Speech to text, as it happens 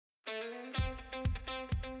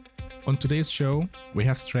On today's show, we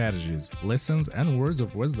have strategies, lessons, and words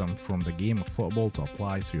of wisdom from the game of football to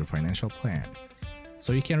apply to your financial plan,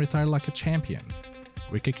 so you can retire like a champion.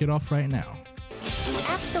 We kick it off right now.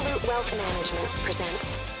 Absolute Wealth Management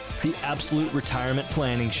presents The Absolute Retirement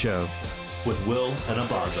Planning Show with Will and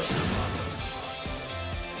Abaza.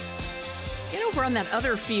 Get over on that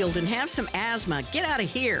other field and have some asthma. Get out of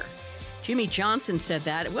here. Jimmy Johnson said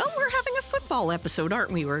that. Well, we're having a football episode,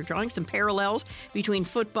 aren't we? We're drawing some parallels between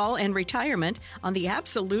football and retirement on the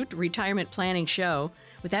Absolute Retirement Planning Show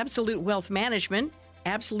with Absolute Wealth Management,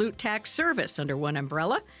 Absolute Tax Service under one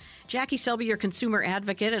umbrella. Jackie Selby, your consumer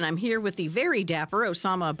advocate, and I'm here with the very dapper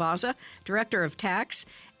Osama Abaza, Director of Tax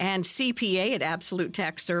and CPA at Absolute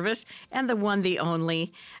Tax Service, and the one, the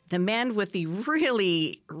only, the man with the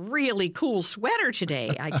really, really cool sweater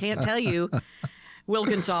today. I can't tell you, Will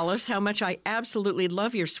Gonzalez, how much I absolutely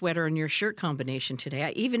love your sweater and your shirt combination today.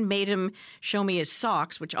 I even made him show me his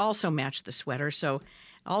socks, which also match the sweater. So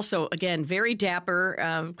also, again, very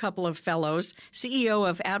dapper couple of fellows, CEO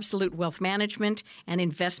of Absolute Wealth Management and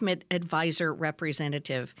Investment Advisor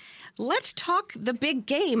Representative. Let's talk the big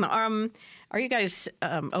game. Are you guys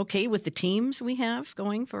okay with the teams we have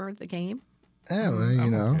going for the game? Yeah, well,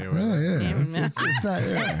 you know. Okay with it. It's not.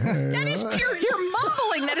 That is pure. You're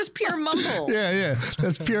mumbling. That is pure mumble. Yeah.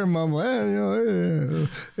 That's pure mumble.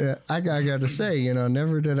 Yeah. I got to say,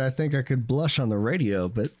 never did I think I could blush on the radio,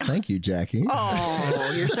 but thank you, Jackie.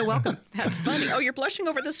 Oh, you're so welcome. That's funny. Oh, you're blushing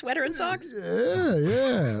over the sweater and socks?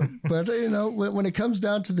 Yeah. But when it comes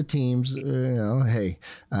down to the teams, hey,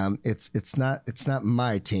 it's not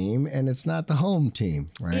my team and it's not the home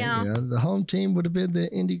team, right? Yeah. The home team would have been the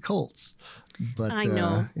Indy Colts. But I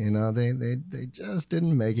know. They just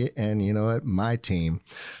didn't make it. And you know what? My team,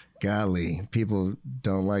 golly, people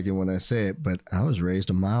don't like it when I say it, but I was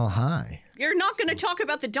raised a mile high. You're not going to talk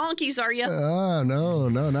about the donkeys, are you? Oh, no,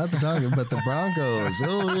 not the Tonga, but the Broncos.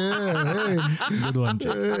 Oh, yeah. Good one,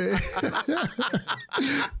 Jack.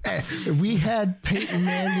 Hey, we had Peyton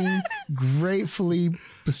Manning gratefully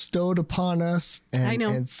bestowed upon us. And, I know.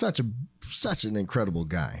 And such an incredible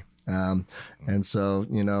guy. And so,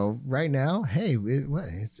 right now, hey,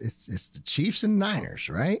 it's the Chiefs and Niners,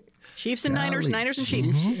 right? Chiefs and Niners, Niners and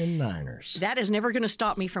Chiefs. And Niners. That is never going to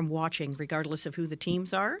stop me from watching, regardless of who the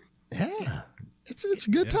teams are. Yeah, it's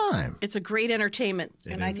a good time. It's a great entertainment,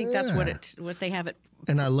 and I think that's what they have it.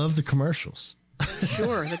 And I love the commercials.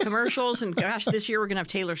 Sure, the commercials, and gosh, this year we're going to have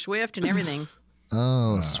Taylor Swift and everything.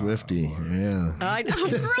 Oh, Swifty, yeah. I know,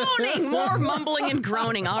 groaning, more mumbling and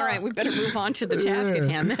groaning. All right, we better move on to the task at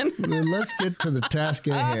hand then. Well, let's get to the task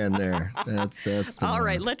at hand there. That's the All one.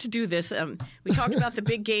 right, let's do this. We talked about the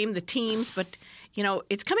big game, the teams, but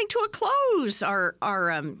it's coming to a close, our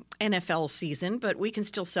NFL season, but we can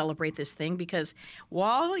still celebrate this thing because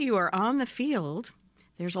while you are on the field,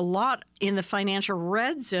 there's a lot in the financial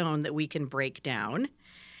red zone that we can break down.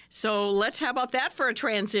 So how about that for a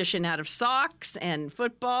transition out of socks and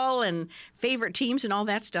football and favorite teams and all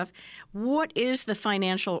that stuff? What is the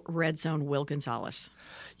financial red zone, Will Gonzalez?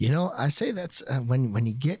 I say that's when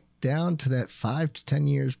you get down to that 5 to 10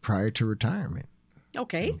 years prior to retirement.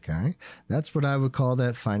 Okay. That's what I would call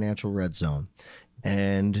that financial red zone.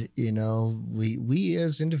 And, we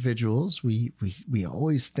as individuals, we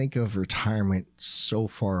always think of retirement so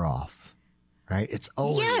far off. Right? It's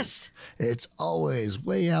always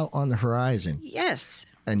way out on the horizon. Yes.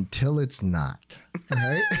 Until it's not.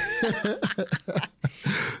 Right?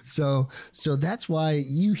 So that's why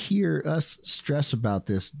you hear us stress about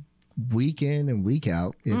this week in and week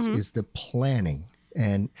out is the planning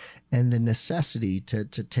and the necessity to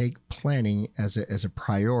take planning as a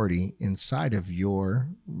priority inside of your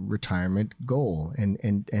retirement goal.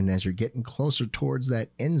 And as you're getting closer towards that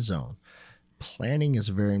end zone, planning is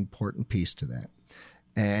a very important piece to that.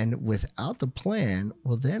 And without the plan,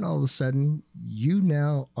 well, then all of a sudden you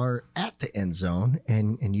now are at the end zone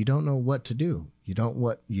and you don't know what to do. You don't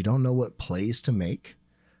know what plays to make.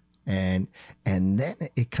 And then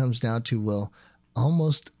it comes down to, well,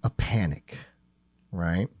 almost a panic,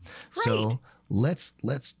 right? So let's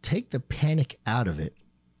take the panic out of it.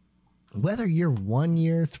 Whether you're 1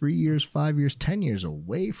 year, 3 years, 5 years, 10 years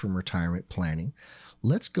away from retirement planning,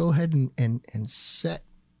 let's go ahead and set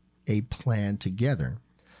a plan together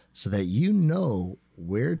so that you know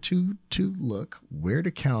where to look, where to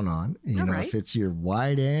count on. If it's your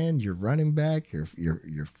wide end, your running back,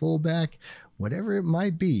 your fullback, whatever it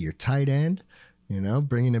might be, your tight end,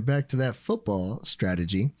 bringing it back to that football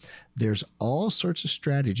strategy. There's all sorts of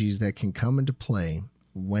strategies that can come into play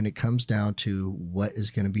when it comes down to what is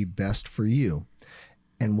going to be best for you.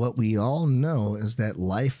 And what we all know is that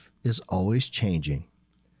life is always changing.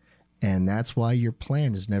 And that's why your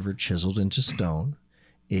plan is never chiseled into stone.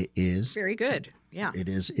 It is Very good. Yeah. it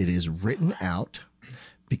is written out,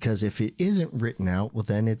 because if it isn't written out, well,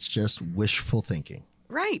 then it's just wishful thinking.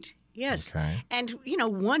 Right. Yes. Okay. And,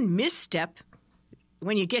 one misstep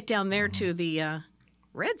when you get down there to the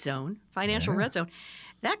red zone, financial red zone,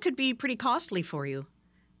 that could be pretty costly for you.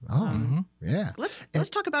 Oh, yeah. Let's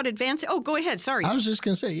talk about advancing. Oh, go ahead. Sorry. I was just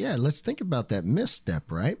going to say, let's think about that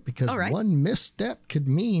misstep, right? Because All right. one misstep could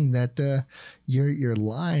mean that your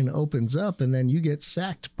line opens up and then you get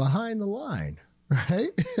sacked behind the line, right?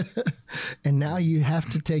 And now you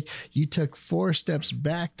took 4 steps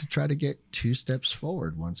back to try to get 2 steps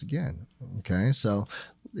forward once again. Okay. So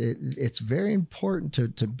it's very important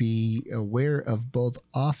to be aware of both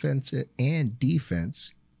offense and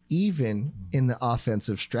defense, even in the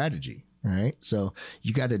offensive strategy, right? So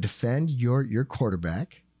you got to defend your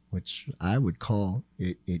quarterback, which I would call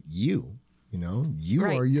it you. Right.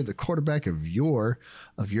 You're the quarterback of your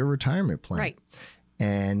retirement plan. Right.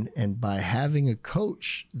 And by having a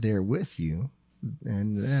coach there with you,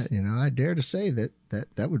 and I dare to say that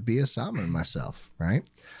would be Osama and myself, right?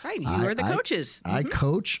 Right. You are the coaches. I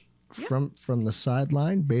coach from the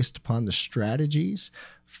sideline based upon the strategies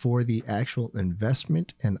for the actual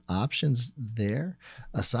investment and options there.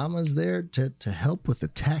 Osama's there to help with the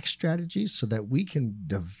tax strategies so that we can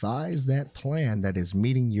devise that plan that is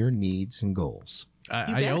meeting your needs and goals.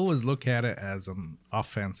 I always look at it as an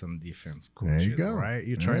offense and defense There coaches, you go. right?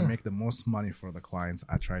 You try to make the most money for the clients.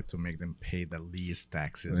 I try to make them pay the least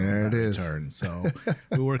taxes on that return. So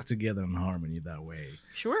we work together in harmony that way.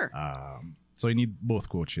 Sure. So you need both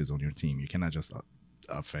coaches on your team. You cannot just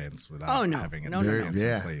offense without having a defense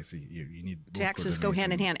in place. You need both Taxes go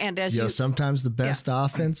hand in hand. And as sometimes the best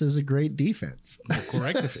offense is a great defense.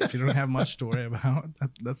 Correct. If you don't have much to worry about,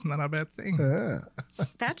 that's not a bad thing.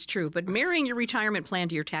 That's true. But marrying your retirement plan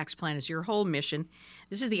to your tax plan is your whole mission.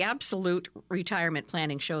 This is the absolute retirement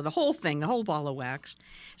planning show, the whole thing, the whole ball of wax.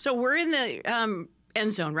 So we're in the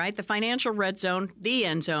end zone, right? The financial red zone, the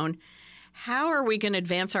end zone. How are we going to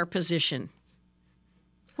advance our position?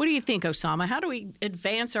 What do you think, Osama? How do we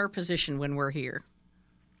advance our position when we're here?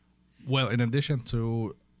 Well, in addition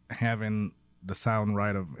to having the sound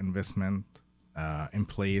right of investment in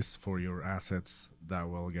place for your assets that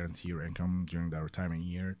will guarantee your income during the retirement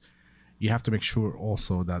year, you have to make sure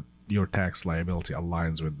also that your tax liability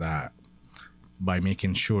aligns with that by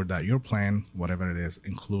making sure that your plan, whatever it is,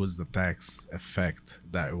 includes the tax effect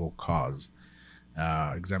that it will cause.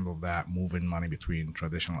 Example of that, moving money between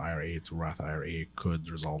traditional IRA to Roth IRA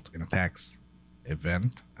could result in a tax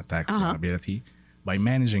event, a tax liability. By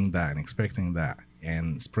managing that and expecting that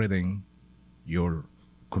and spreading your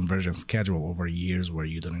conversion schedule over years where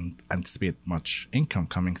you don't anticipate much income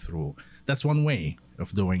coming through, that's one way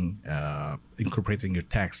of doing incorporating your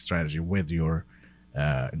tax strategy with your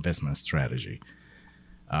investment strategy.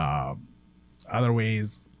 Other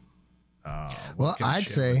ways. Well, I'd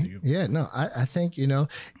say, I think,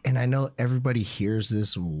 and I know everybody hears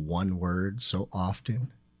this one word so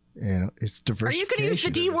often. It's diversification. Are you going to use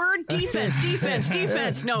the D word?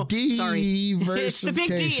 Defense. No, sorry. It's the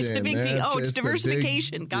big D. It's the big D. It's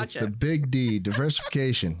diversification. Gotcha. It's the big D,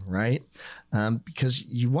 diversification, right? Because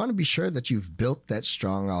you want to be sure that you've built that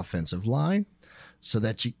strong offensive line so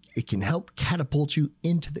that it can help catapult you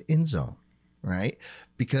into the end zone. Right?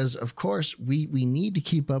 Because, of course, we need to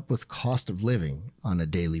keep up with cost of living on a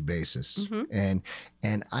daily basis. Mm-hmm.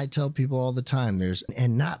 And I tell people all the time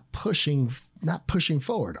not pushing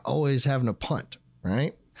forward, always having a punt,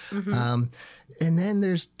 right? Mm-hmm. And then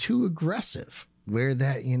there's too aggressive, where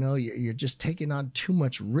that, you're just taking on too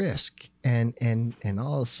much risk. And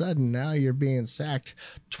all of a sudden now you're being sacked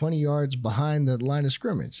 20 yards behind the line of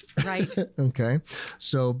scrimmage. Right. Okay.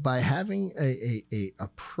 So by having a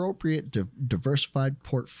appropriate diversified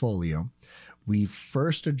portfolio, we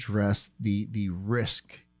first address the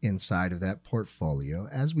risk inside of that portfolio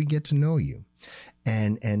as we get to know you.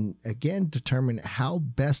 And again, determine how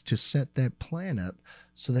best to set that plan up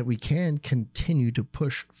so that we can continue to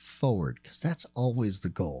push forward, because that's always the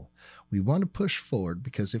goal. We want to push forward,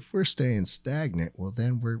 because if we're staying stagnant, well,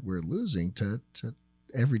 then we're losing to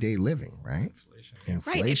everyday living, right?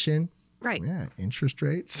 Inflation. Right. Yeah. Interest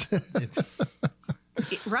rates.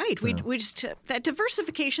 Right. We just, that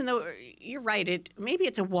diversification, though, you're right. Maybe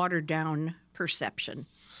it's a watered down perception.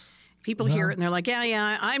 People hear it and they're like,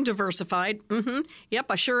 yeah, I'm diversified. Mm-hmm. Yep,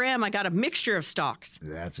 I sure am. I got a mixture of stocks.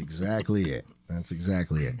 That's exactly it.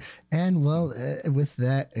 And with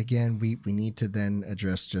that, again, we need to then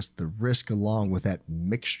address just the risk along with that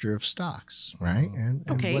mixture of stocks, right? And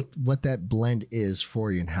what that blend is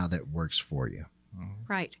for you and how that works for you.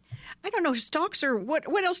 Right. I don't know. Stocks are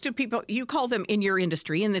what else do people, you call them in your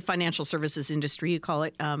industry, in the financial services industry, you call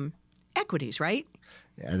it equities, right?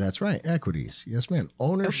 Yeah, that's right. Equities. Yes, ma'am.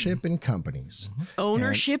 Ownership in companies.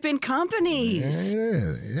 Ownership in companies.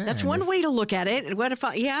 Yeah. That's one way to look at it. What if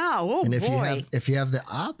And if boy. you have the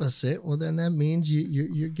opposite, well, then that means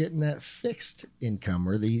you're getting that fixed income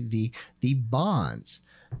or the bonds,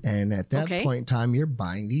 and at that point in time, you're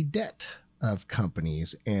buying the debt of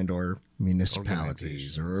companies and or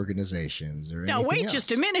municipalities or organizations or Now, anything wait else.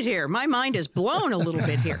 just a minute here. My mind is blown a little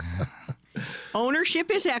bit here.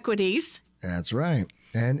 Ownership is equities. That's right.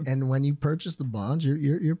 And when you purchase the bonds,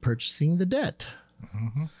 you're purchasing the debt.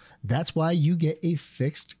 That's why you get a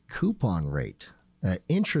fixed coupon rate,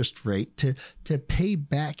 interest rate to pay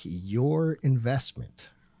back your investment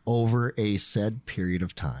over a said period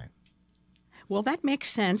of time. Well, that makes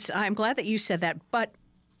sense. I'm glad that you said that. But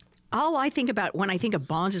all I think about when I think of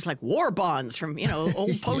bonds is like war bonds from,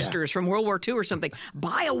 old posters from World War II or something.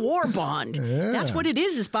 Buy a war bond. That's what it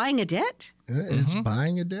is buying a debt. It's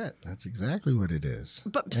buying a debt. That's exactly what it is.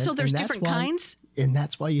 But so there's different kinds? And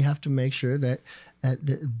that's why you have to make sure that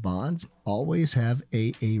the bonds always have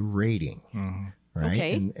a rating, right?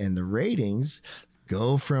 Okay. And the ratings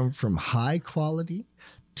go from high quality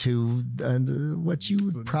to what you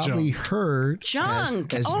probably heard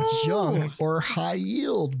Junk. as junk or high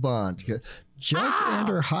yield bonds. Junk and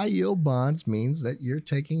or high yield bonds means that you're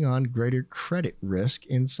taking on greater credit risk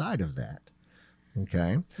inside of that.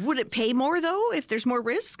 Okay. Would it pay more, though, if there's more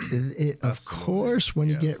risk? Of course, when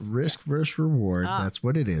you get risk versus reward, that's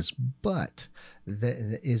what it is. But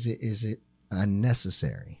is it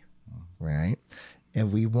unnecessary, right?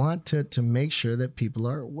 And we want to make sure that people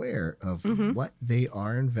are aware of what they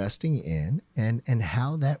are investing in and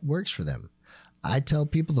how that works for them. I tell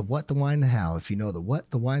people the what, the why, and the how. If you know the what,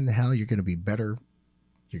 the why, and the how, you're going to be better.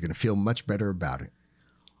 You're going to feel much better about it.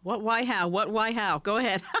 What, why, how? What, why, how? Go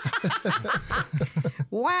ahead.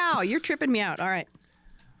 Wow, you're tripping me out. All right.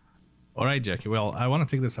 All right, Jackie. Well, I want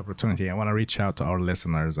to take this opportunity. I want to reach out to our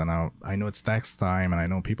listeners. And I know it's tax time, and I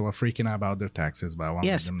know people are freaking out about their taxes, but I want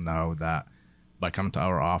to let them know that by coming to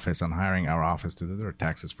our office and hiring our office to do their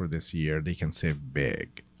taxes for this year, they can save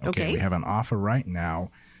big. Okay. We have an offer right now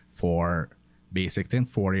for Basic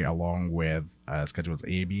 1040 along with Schedules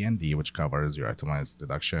A, B, and D, which covers your itemized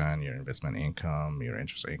deduction, your investment income, your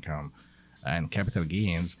interest income, and capital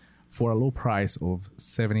gains for a low price of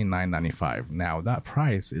 $79.95. Now, that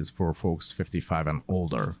price is for folks 55 and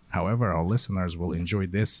older. However, our listeners will enjoy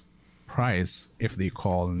this price if they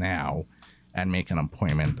call now and make an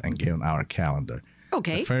appointment and get on our calendar.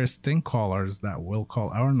 Okay. The first 10 callers that will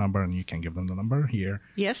call our number, and you can give them the number here,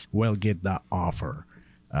 Yes. will get that offer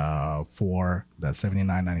for that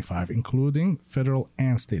 $79.95, including federal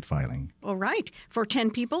and state filing. All right. For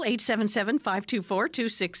 10 people,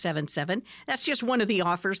 877-524-2677. That's just one of the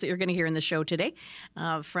offers that you're going to hear in the show today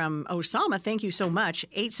from Osama. Thank you so much.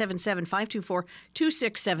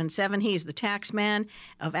 877-524-2677. He's the tax man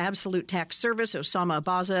of Absolute Tax Service, Osama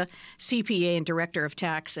Abaza, CPA and Director of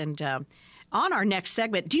Tax. And on our next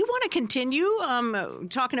segment, do you want to continue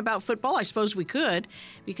talking about football? I suppose we could,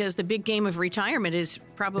 because the big game of retirement is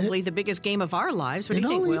probably the biggest game of our lives. What do you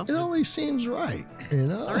think, Will? It only seems right, you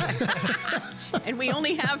know? All right. And we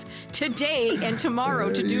only have today and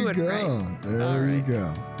tomorrow to do it right. There you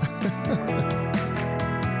go.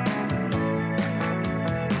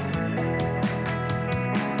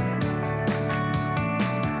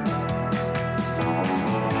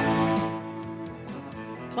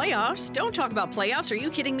 Playoffs? Don't talk about playoffs. Are you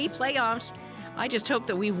kidding me? Playoffs. I just hope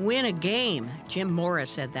that we win a game. Jim Morris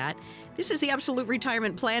said that. This is the Absolute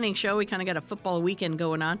Retirement Planning Show. We kind of got a football weekend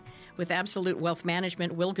going on with Absolute Wealth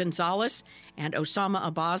Management, Will Gonzalez and Osama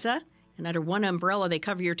Abaza. And under one umbrella, they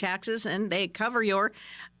cover your taxes and they cover your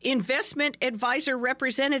investment advisor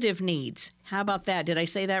representative needs. How about that? Did I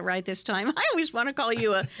say that right this time? I always want to call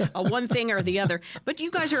you a one thing or the other. But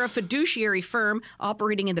you guys are a fiduciary firm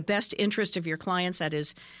operating in the best interest of your clients. That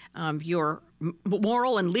is your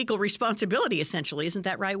moral and legal responsibility, essentially. Isn't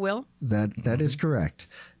that right, Will? That is correct.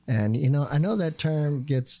 And, you know, I know that term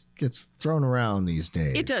gets thrown around these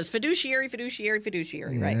days. It does. Fiduciary,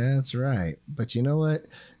 right? That's right. But you know what?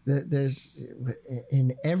 There's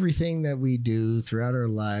in everything that we do throughout our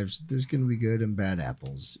lives, there's going to be good and bad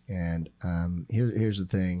apples. And here's the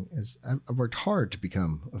thing: is I worked hard to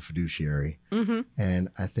become a fiduciary, and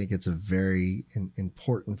I think it's a very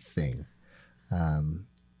important thing.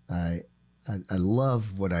 I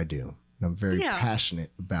love what I do. I'm very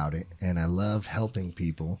passionate about it, and I love helping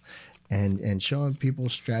people and showing people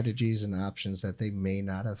strategies and options that they may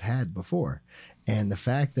not have had before. And the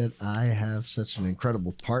fact that I have such an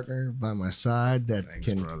incredible partner by my side that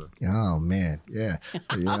brother. oh man, yeah,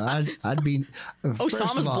 I'd be.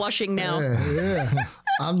 Osama's blushing now. Yeah,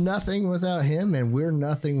 I'm nothing without him, and we're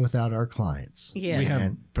nothing without our clients. Yes. We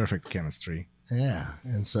have perfect chemistry. Yeah,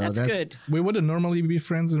 and so That's good. We wouldn't normally be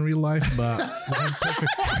friends in real life, but we have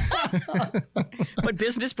perfect. But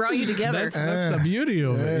business brought you together. That's the beauty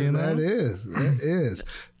of it, you know. That is,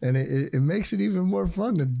 and it makes it even more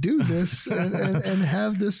fun to do this and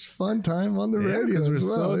have this fun time on the radio because we're as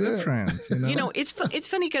well. so different. You know, It's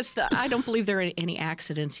funny because I don't believe there are any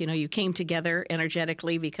accidents. You came together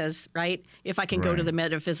energetically because, right? If I can go to Right. the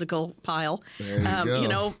metaphysical pile, There you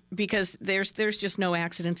go. because there's just no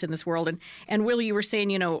accidents in this world. And Will, you were saying,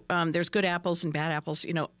 there's good apples and bad apples.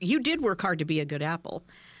 You did work hard to be a good apple.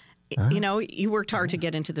 You worked hard to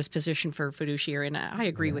get into this position for fiduciary, and I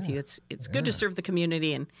agree with you. It's good to serve the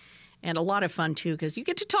community and a lot of fun too, because you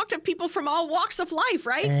get to talk to people from all walks of life,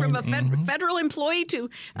 right? From a federal employee to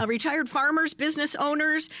retired farmers, business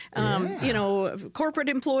owners, corporate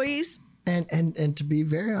employees. And to be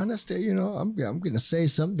very honest, I'm going to say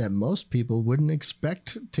something that most people wouldn't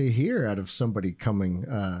expect to hear out of somebody coming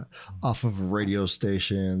off of a radio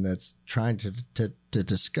station that's trying to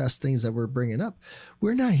discuss things that we're bringing up.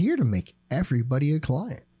 We're not here to make everybody a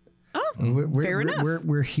client. Oh, fair enough.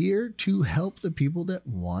 We're here to help the people that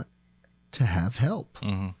want to have help,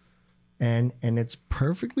 and it's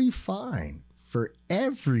perfectly fine for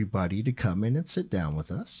everybody to come in and sit down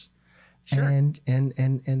with us. Sure.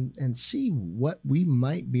 And see what we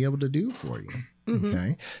might be able to do for you.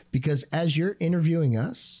 Okay. Because as you're interviewing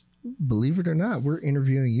us, believe it or not, we're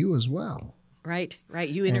interviewing you as well. Right.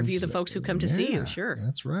 You interview the folks who come to see you. Sure.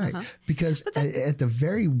 That's right. Because at the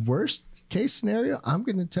very worst case scenario, I'm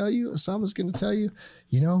going to tell you, Osama's going to tell you,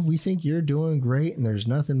 we think you're doing great and there's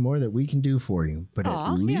nothing more that we can do for you. But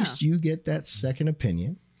at least you get that second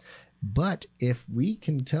opinion. But if we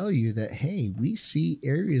can tell you that, hey, we see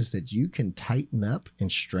areas that you can tighten up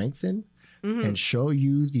and strengthen and show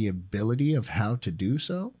you the ability of how to do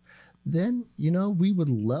so, then, we would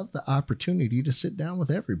love the opportunity to sit down with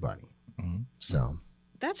everybody. So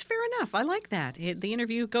that's fair enough. I like that. The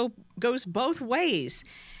interview goes both ways.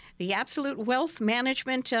 The Absolute Wealth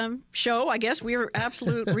Management show, I guess we're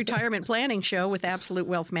Absolute Retirement Planning show with Absolute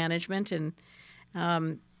Wealth Management. And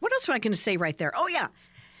what else am I going to say right there? Oh, yeah.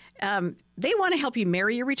 They want to help you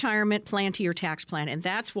marry your retirement plan to your tax plan. And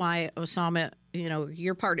that's why, Osama,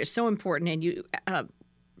 your part is so important. And you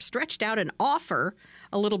stretched out an offer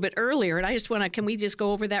a little bit earlier. And I just want to, can we just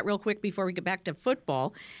go over that real quick before we get back to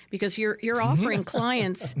football? Because you're offering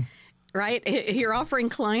clients, right? You're offering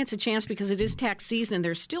clients a chance because it is tax season. And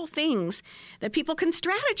there's still things that people can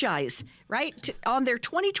strategize, right? On their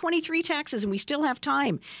 2023 taxes, and we still have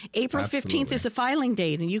time. April 15th is the filing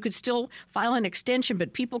date, and you could still file an extension,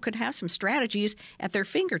 but people could have some strategies at their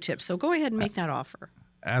fingertips. So go ahead and make that offer.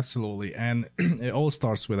 Absolutely. And it all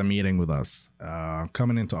starts with a meeting with us.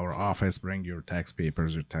 Coming into our office, bring your tax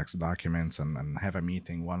papers, your tax documents, and have a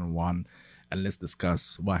meeting one-on-one. And let's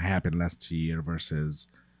discuss what happened last year versus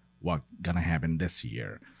what going to happen this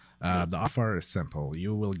year. The offer is simple.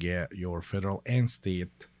 You will get your federal and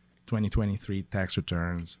state 2023 tax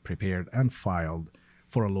returns prepared and filed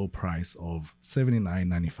for a low price of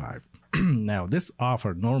 $79.95. Now, this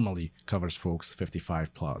offer normally covers folks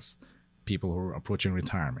 55 plus, people who are approaching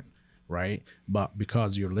retirement, right? But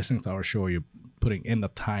because you're listening to our show, you're putting in the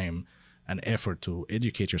time and effort to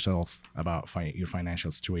educate yourself about your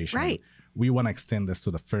financial situation. Right. We want to extend this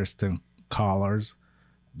to the first 10 callers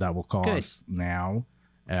that will call us now,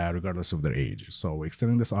 regardless of their age. So we're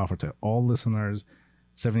extending this offer to all listeners.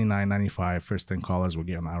 $79.95. First 10 callers will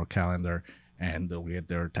get on our calendar, and they'll get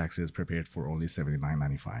their taxes prepared for only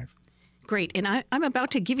 $79.95. Great. And I'm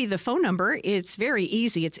about to give you the phone number. It's very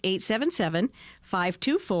easy. It's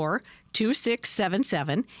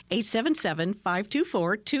 877-524-2677.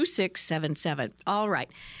 877-524-2677. All right.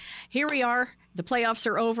 Here we are. The playoffs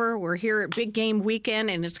are over. We're here at Big Game Weekend,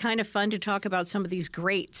 and it's kind of fun to talk about some of these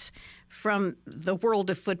greats from the world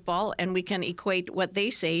of football, and we can equate what they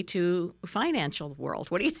say to financial world.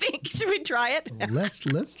 What do you think? Should we try it? let's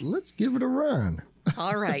give it a run.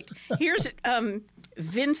 All right. Here's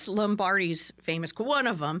Vince Lombardi's famous quote, one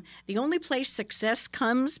of them. The only place success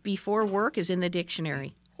comes before work is in the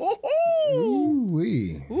dictionary.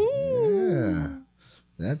 Ooh-wee. Yeah.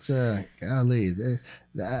 That's golly.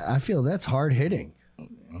 I feel that's hard hitting.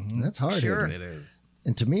 That's hard hitting. It is.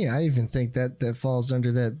 And to me, I even think that falls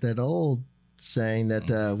under that old saying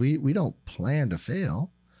that we don't plan to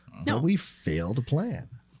fail, No. but we fail to plan.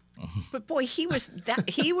 But boy, he was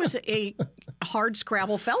hard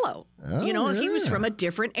Scrabble fellow. Oh, He was yeah. from a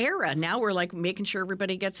different era. Now we're like making sure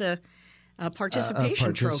everybody gets a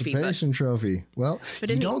participation trophy. Participation trophy. Well, But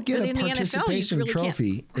you in the- don't get but a in the NFL, you participation really can't.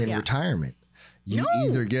 trophy in Yeah. retirement. You No.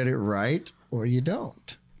 either get it right or you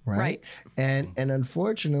don't. Right. And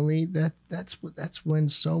unfortunately that's when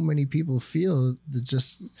so many people feel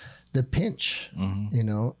the pinch.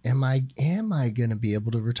 Am I going to be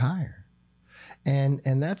able to retire? And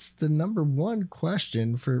that's the number one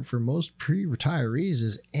question for most pre-retirees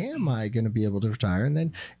is, am I going to be able to retire?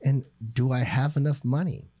 And do I have enough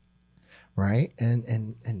money? Right.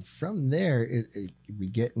 And from there, we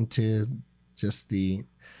get into just the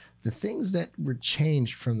things that were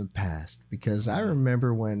changed from the past, because I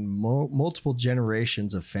remember when multiple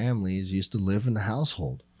generations of families used to live in the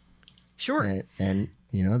household. Sure. And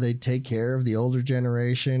they'd take care of the older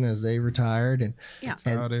generation as they retired. And Yeah. That's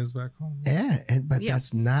how it is back home. but Yeah.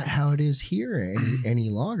 that's not how it is here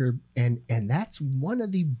any longer. And that's one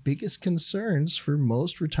of the biggest concerns for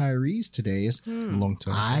most retirees today is Long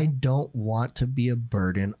term. I don't want to be a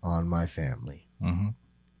burden on my family.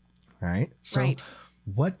 Right. So Right.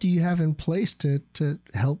 what do you have in place to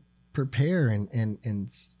help prepare and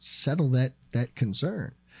settle that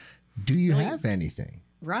concern? Do you Really? have anything?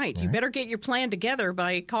 Right. You better get your plan together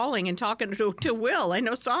by calling and talking to Will. I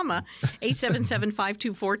know Sama.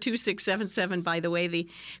 877-524-2677, by the way.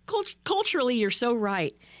 Culturally, you're so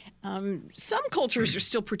right. Some cultures are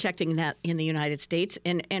still protecting that in the United States.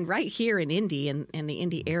 And right here in Indy, in the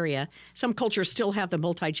Indy area, some cultures still have the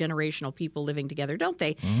multi-generational people living together, don't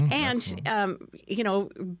they? And,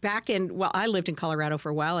 back in, I lived in Colorado for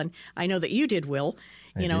a while, and I know that you did, Will.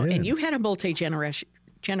 did. And you had a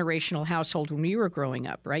multi-generational household when you were growing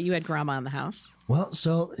up, right? You had grandma in the house. Well,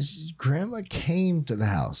 so grandma came to the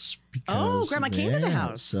house because Grandma came to the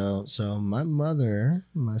house. So my mother,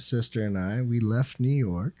 my sister, and I, we left New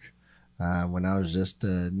York when I was just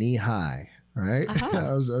knee high. Right,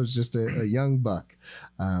 I was just a young buck.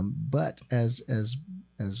 But as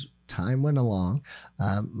time went along,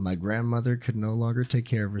 my grandmother could no longer take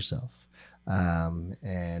care of herself.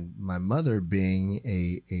 And my mother, being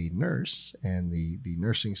a nurse and the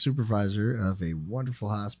nursing supervisor of a wonderful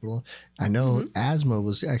hospital, I know asthma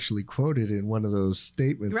was actually quoted in one of those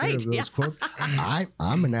statements, Right, of those quotes.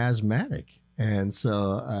 I'm an asthmatic. And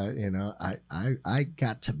so, I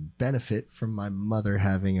got to benefit from my mother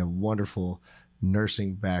having a wonderful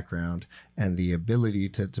nursing background and the ability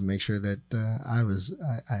to make sure that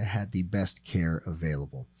I had the best care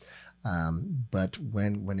available. But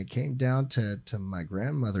when it came down to my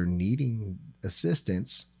grandmother needing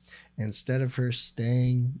assistance, instead of her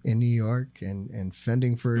staying in New York and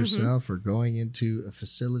fending for herself or going into a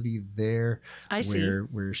facility there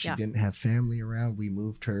where she didn't have family around, we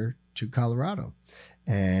moved her to Colorado,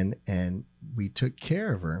 and we took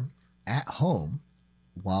care of her at home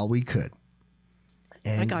while we could.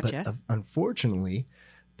 I gotcha. But unfortunately,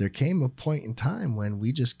 there came a point in time when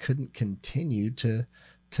we just couldn't continue to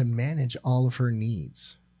manage all of her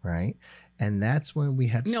needs, right? And that's when we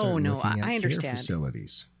had to start looking at I understand. care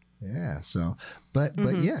facilities. Yeah. So, but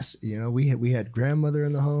yes, we had grandmother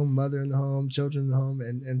in the home, mother in the home, children in the home,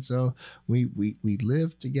 and so we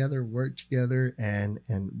lived together, worked together, and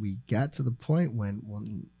we got to the point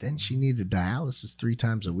when then she needed dialysis 3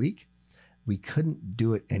 times a week. We couldn't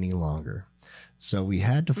do it any longer. So we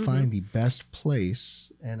had to find the best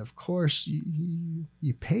place, and of course, you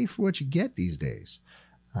pay for what you get these days.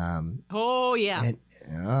 Yeah.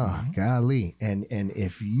 Golly. And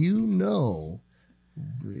if you know,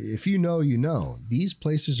 these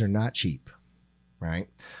places are not cheap, right?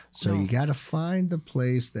 So you got to find the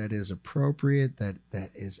place that is appropriate, that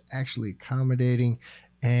is actually accommodating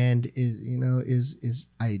and is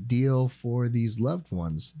ideal for these loved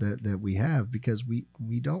ones that we have, because we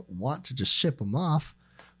don't want to just ship them off,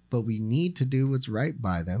 but we need to do what's right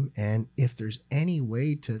by them. And if there's any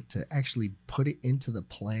way to actually put it into the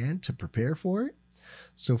plan to prepare for it.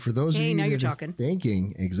 So for those of you that are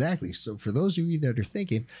thinking, exactly. So for those of you that are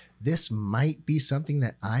thinking, this might be something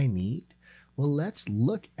that I need, well, let's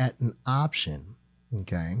look at an option,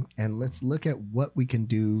 okay? And let's look at what we can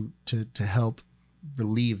do to help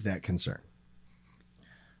relieve that concern.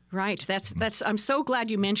 Right. That's. I'm so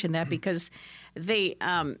glad you mentioned that, because they.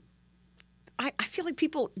 I feel like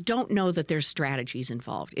people don't know that there's strategies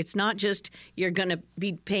involved. It's not just you're going to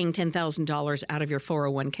be paying $10,000 out of your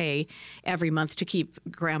 401k every month to keep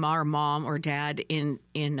grandma or mom or dad in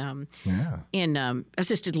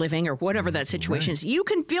assisted living or whatever that situation is. You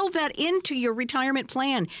can build that into your retirement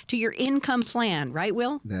plan, to your income plan, right,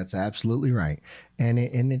 Will? That's absolutely right. And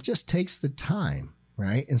it just takes the time,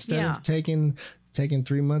 right? Instead of taking taking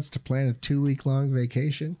 3 months to plan a 2-week-long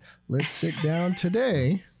vacation? Let's sit down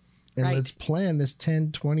today and Right. let's plan this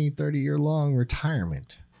 10, 20, 30-year-long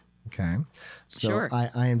retirement. Okay. So Sure.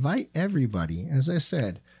 I invite everybody, as I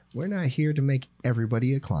said, we're not here to make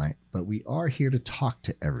everybody a client, but we are here to talk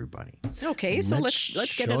to everybody. Okay, so let's get it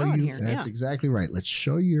show on you- here. That's Yeah. exactly right. Let's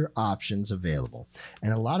show you your options available.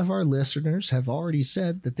 And a lot of our listeners have already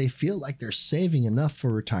said that they feel like they're saving enough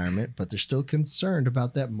for retirement, but they're still concerned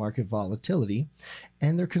about that market volatility,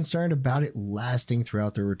 and they're concerned about it lasting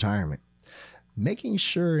throughout their retirement. Making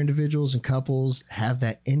sure individuals and couples have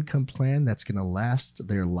that income plan that's going to last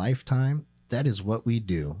their lifetime, that is what we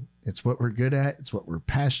do. It's what we're good at, it's what we're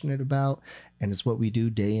passionate about, and it's what we do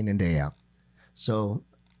day in and day out. So,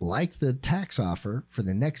 like the tax offer, for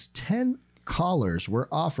the next 10 callers, we're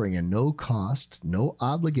offering a no cost, no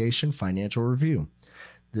obligation financial review.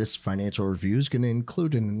 This financial review is going to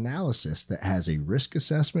include an analysis that has a risk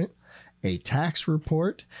assessment, a tax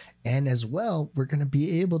report, and as well, we're going to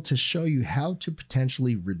be able to show you how to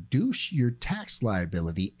potentially reduce your tax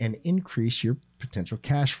liability and increase your potential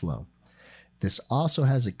cash flow. This also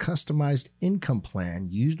has a customized income plan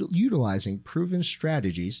utilizing proven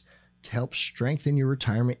strategies to help strengthen your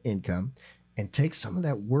retirement income and take some of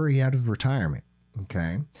that worry out of retirement.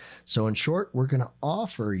 Okay. So, in short, we're going to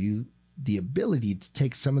offer you the ability to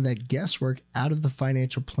take some of that guesswork out of the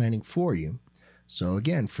financial planning for you. So,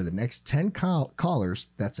 again, for the next 10 callers,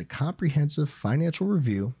 that's a comprehensive financial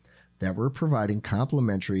review that we're providing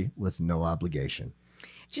complimentary with no obligation.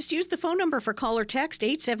 Just use the phone number for call or text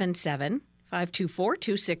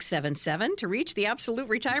 877-524-2677 to reach the Absolute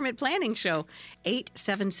Retirement Planning Show.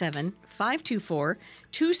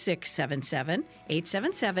 877-524-2677.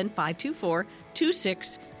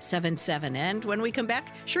 877-524-2677. And when we come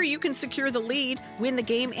back, sure, you can secure the lead, win the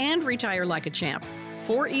game, and retire like a champ.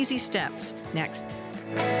 4 easy steps next.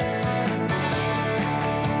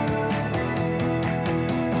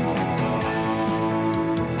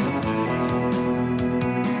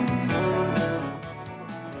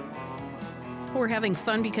 We're having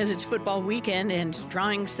fun because it's football weekend and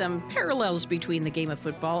drawing some parallels between the game of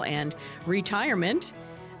football and retirement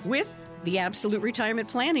with the Absolute Retirement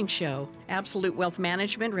Planning Show. Absolute Wealth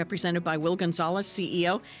Management, represented by Will Gonzalez,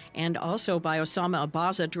 CEO, and also by Osama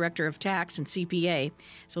Abaza, Director of Tax and CPA.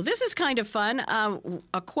 So this is kind of fun.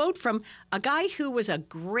 A quote from a guy who was a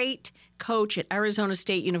great coach at Arizona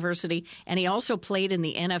State University, and he also played in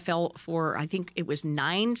the NFL for, I think it was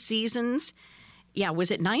 9 seasons. Yeah,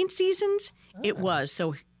 was it 9 seasons? It was.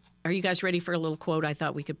 So are you guys ready for a little quote? I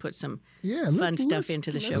thought we could put some fun stuff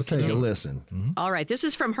into the show Let's take today. a listen. All right, this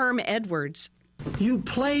is from Herm Edwards. You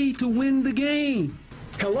play to win the game.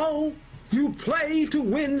 Hello? You play to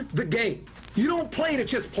win the game. You don't play to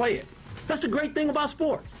just play it. That's the great thing about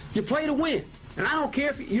sports. You play to win. And I don't care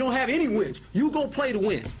if you don't have any wins. You go play to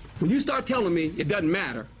win. When you start telling me it doesn't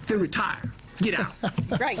matter, then retire. Get out.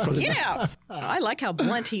 Right, get out. I like how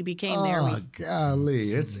blunt he became there. Oh,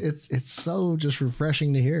 golly. It's so just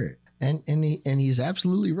refreshing to hear it. And he's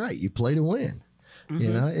absolutely right. You play to win.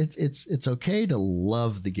 You know, it's okay to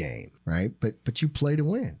love the game, right? But you play to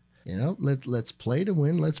win. You know, let's play to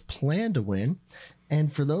win. Let's plan to win.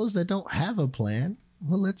 And for those that don't have a plan,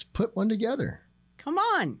 well, let's put one together. Come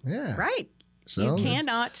on. Yeah. Right. So you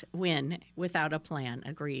cannot win without a plan.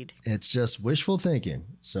 Agreed. it's just wishful thinking.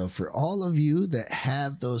 So for all of you that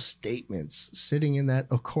have those statements sitting in that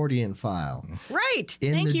accordion file, Right.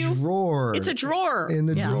 in Thank the you. drawer, It's a drawer. in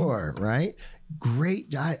the Yeah. drawer, right?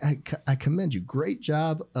 Great. I commend you. Great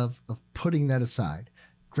job of putting that aside.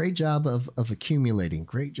 Great job of accumulating.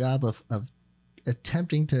 Great job of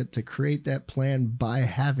attempting to create that plan by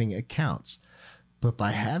having accounts. But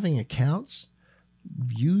by having accounts,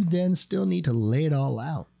 you then still need to lay it all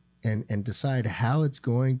out and decide how it's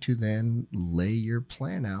going to then lay your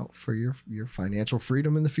plan out for your financial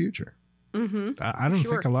freedom in the future. I don't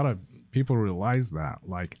Sure. think a lot of people realize that.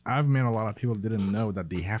 Like, I've met a lot of people didn't know that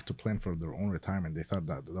they have to plan for their own retirement. They thought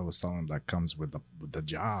that was something that comes with the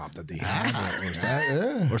job that they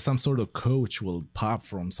have, or some sort of coach will pop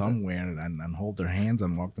from somewhere and hold their hands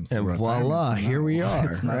and walk them through. And retirement. voila, It's not- here we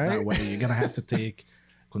are, It's not right? that way. You're gonna have to take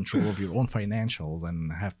control of your own financials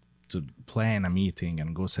and have to plan a meeting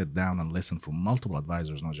and go sit down and listen from multiple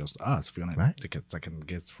advisors, not just us. If you want Right. to take a second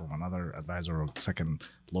guess from another advisor or second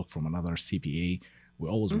look from another CPA, we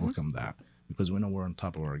always welcome that because we know we're on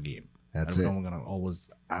top of our game. That's and it. we know we're going to always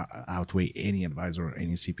outweigh any advisor or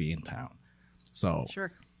any CPA in town. So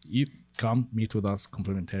Sure. you come meet with us,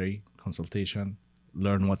 complimentary consultation,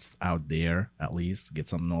 learn what's out there, at least get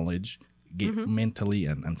some knowledge, get mentally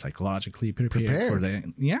and psychologically prepared for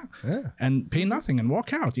the and pay nothing and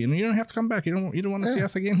walk out. You don't have to come back. You don't want to see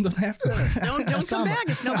us again. Don't have to. Don't come back.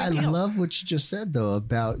 It's no big deal. I love what you just said though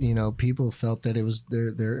about people felt that it was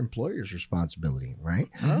their employer's responsibility, right?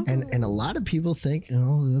 And a lot of people think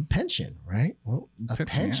a pension, right? Well, a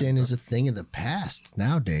pension is a thing of the past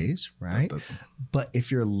nowadays, right? But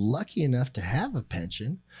if you're lucky enough to have a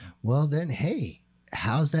pension, well then hey,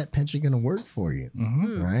 how's that pension going to work for you?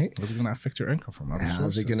 Right? How's it going to affect your income from other How's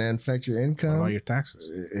sources? it going to affect your income? All your taxes.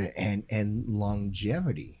 And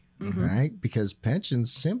longevity, right? Because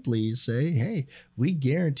pensions simply say, hey, we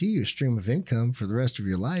guarantee you a stream of income for the rest of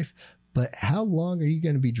your life, but how long are you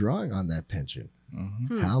going to be drawing on that pension?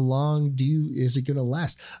 How long is it going to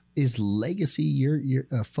last? Is legacy your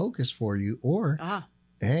focus for you? Or,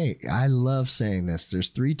 hey, I love saying this. There's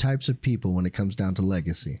 3 types of people when it comes down to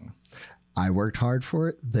legacy. I worked hard for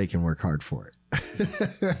it. They can work hard for it.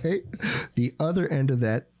 Right? The other end of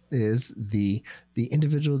that is the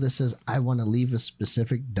individual that says, I want to leave a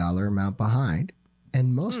specific dollar amount behind.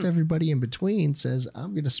 And most everybody in between says,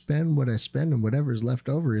 I'm going to spend what I spend and whatever is left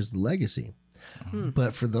over is the legacy.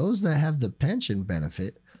 But for those that have the pension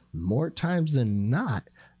benefit, more times than not,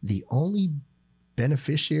 the only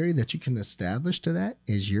beneficiary that you can establish to that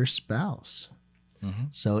is your spouse.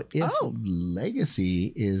 So if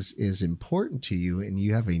legacy is important to you and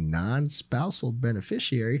you have a non-spousal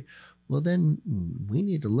beneficiary, well, then we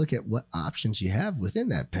need to look at what options you have within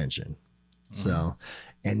that pension. So,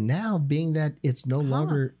 and now being that it's no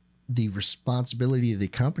longer the responsibility of the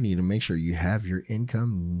company to make sure you have your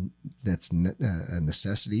income that's a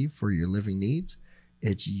necessity for your living needs,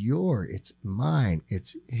 it's mine,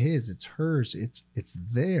 it's his, it's hers, it's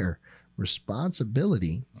their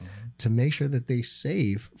responsibility to make sure that they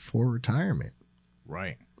save for retirement.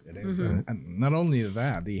 Right. It is. And not only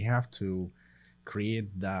that, they have to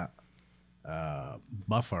create that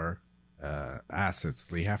buffer assets.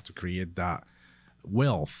 They have to create that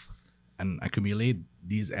wealth and accumulate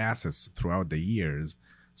these assets throughout the years.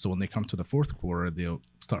 So when they come to the fourth quarter, they'll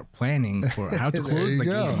start planning for how to close the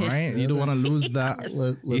game, right? You don't want to lose that.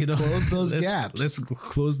 Let's close those gaps. Let's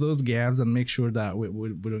close those gaps and make sure that we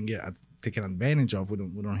don't get taken advantage of. We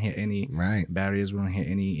don't hit any barriers. We don't hit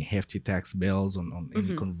any hefty tax bills on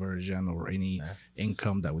any conversion or any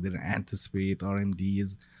income that we didn't anticipate,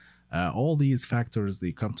 RMDs. All these factors,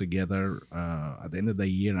 they come together at the end of the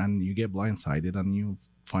year, and you get blindsided and you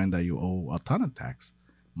find that you owe a ton of tax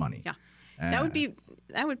money. Yeah. That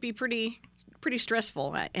would be pretty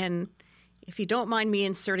stressful. And if you don't mind me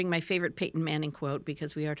inserting my favorite Peyton Manning quote,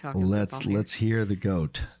 because we are talking about let's hear the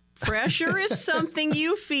GOAT. Pressure is something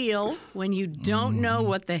you feel when you don't know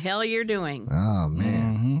what the hell you're doing. Oh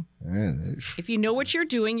man. If you know what you're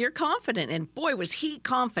doing, you're confident. And boy, was he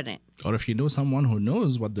confident. Or if you know someone who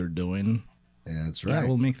knows what they're doing, that's right. That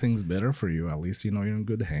will make things better for you. At least you know you're in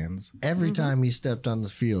good hands. Every time he stepped on the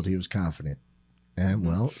field, he was confident. And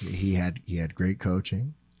well, he had great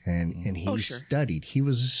coaching, and he studied. He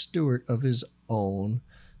was a steward of his own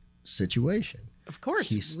situation. Of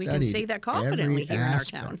course, we can say that confidently here in our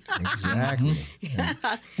town. Exactly.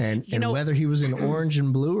 And whether he was in orange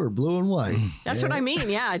and blue or blue and white. That's what I mean.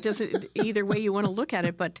 Yeah, it doesn't either way you want to look at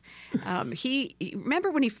it. But he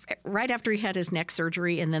remember when right after he had his neck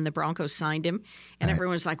surgery, and then the Broncos signed him, and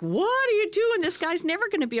everyone was like, "What are you doing? This guy's never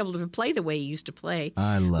going to be able to play the way he used to play."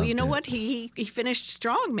 I love. Well, you know what? He finished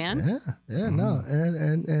strong, man. No,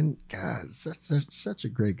 and God, such a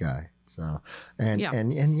great guy. So,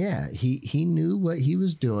 he knew what he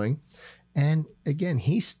was doing. And again,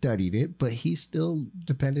 he studied it, but he still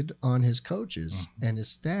depended on his coaches and his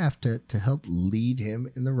staff to help lead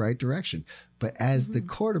him in the right direction. But as the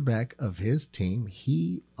quarterback of his team,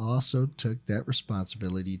 he also took that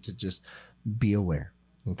responsibility to just be aware.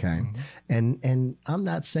 Okay. And I'm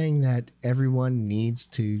not saying that everyone needs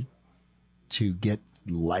to get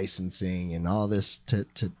licensing and all this to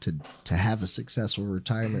have a successful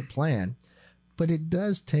retirement plan, but it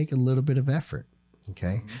does take a little bit of effort.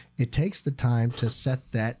 Okay. It takes the time to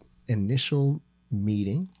set that initial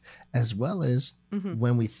meeting, as well as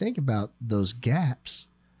when we think about those gaps,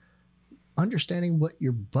 understanding what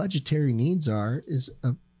your budgetary needs are is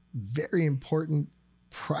a very important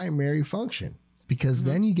primary function. Because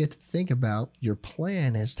then you get to think about your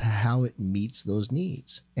plan as to how it meets those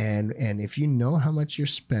needs. And if you know how much you're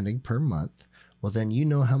spending per month, well, then you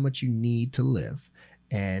know how much you need to live.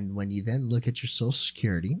 And when you then look at your Social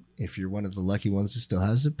Security, if you're one of the lucky ones that still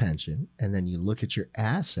has a pension, and then you look at your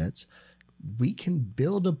assets, we can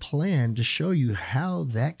build a plan to show you how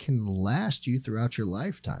that can last you throughout your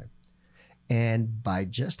lifetime. And by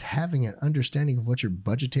just having an understanding of what your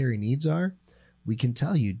budgetary needs are, we can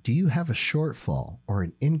tell you, do you have a shortfall or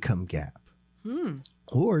an income gap?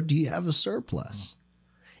 Or do you have a surplus?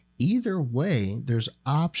 Either way, there's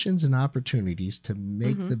options and opportunities to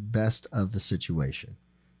make the best of the situation.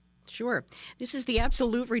 Sure. This is the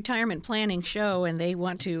Absolute Retirement Planning Show, and they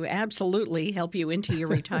want to absolutely help you into your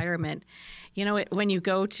retirement. You know, when you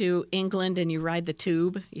go to England and you ride the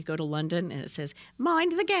tube, you go to London and it says,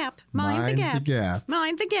 mind the gap, mind the gap,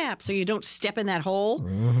 mind the gap, so you don't step in that hole.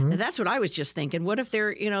 And that's what I was just thinking. What if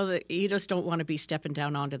they're, you just don't want to be stepping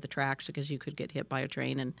down onto the tracks because you could get hit by a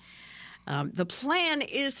train. And the plan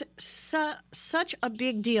is such a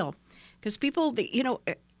big deal because people,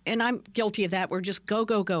 and I'm guilty of that. We're just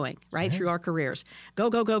going, right, through our careers.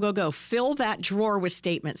 Go. Fill that drawer with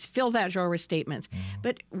statements.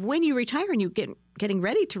 But when you retire and you getting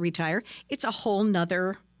ready to retire, it's a whole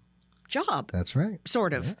nother job. That's right.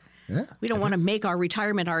 Sort of. Yeah. We don't want to make our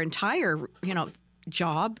retirement our entire,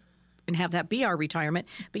 job and have that be our retirement.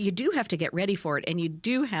 But you do have to get ready for it, and you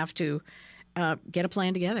do have to get a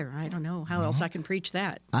plan together. I don't know how else I can preach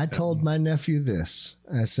that. I told my nephew this.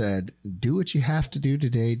 I said, do what you have to do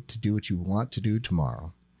today to do what you want to do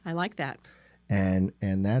tomorrow. I like that. And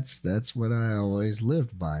that's what I always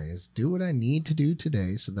lived by, is do what I need to do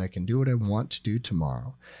today so that I can do what I want to do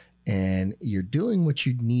tomorrow. And you're doing what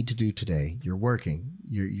you need to do today. You're working.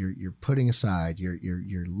 You're putting aside.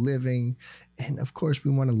 You're living. And of course,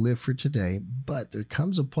 we want to live for today. But there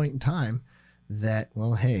comes a point in time that,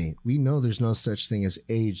 well, hey, we know there's no such thing as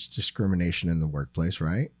age discrimination in the workplace,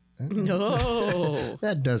 right? No.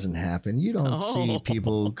 That doesn't happen. You don't see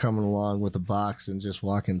people coming along with a box and just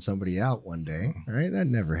walking somebody out one day, right? That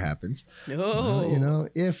never happens. No. Well,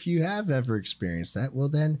 if you have ever experienced that, well,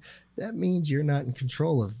 then that means you're not in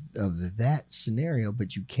control of that scenario,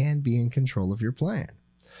 but you can be in control of your plan.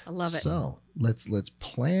 I love it. So let's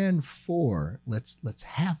plan for, let's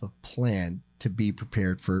have a plan to be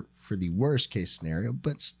prepared for the worst case scenario,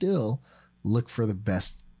 but still look for the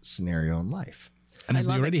best scenario in life. And I if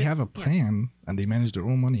they love it. already have a plan and they manage their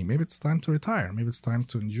own money, maybe it's time to retire. Maybe it's time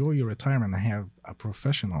to enjoy your retirement and have a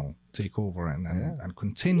professional take over and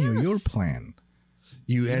continue your plan.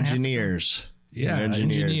 You engineers. Yeah,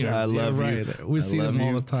 engineers. I love right. you. We I see love them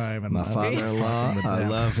all you. the time. And My father-in-law, I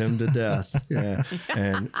love him to death. Yeah,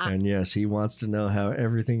 and yes, he wants to know how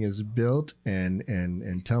everything is built and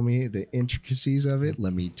tell me the intricacies of it.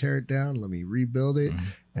 Let me tear it down. Let me rebuild it,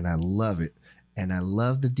 and I love it. And I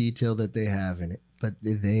love the detail that they have in it, but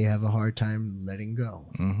they have a hard time letting go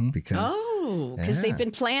because they've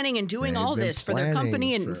been planning and doing all this for their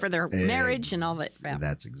company and for their marriage and all that. Yeah.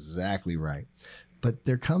 That's exactly right. But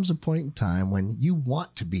there comes a point in time when you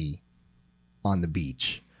want to be on the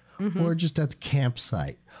beach or just at the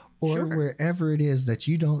campsite or wherever it is that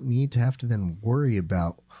you don't need to have to then worry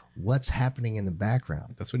about what's happening in the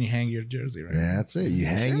background. That's when you hang your jersey, right? That's it. You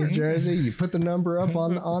hang your jersey, you put the number up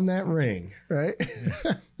on that ring, right?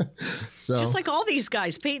 So just like all these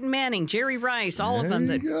guys, Peyton Manning, Jerry Rice, all of them.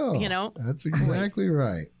 That's exactly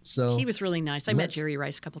right. So he was really nice. I met Jerry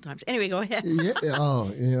Rice a couple times. Anyway, go ahead.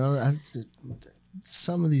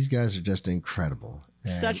 Some of these guys are just incredible.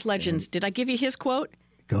 Such legends. Did I give you his quote?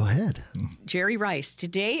 Go ahead. Jerry Rice,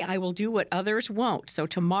 today I will do what others won't, so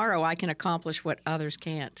tomorrow I can accomplish what others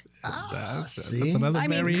can't. That's another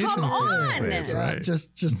variation. Come on. Right.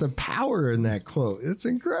 Just the power in that quote. It's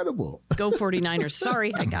incredible. Go 49ers.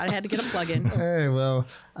 Sorry, I had to get a plug in. Hey, well,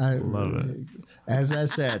 I love it. As I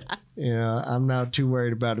said, I'm not too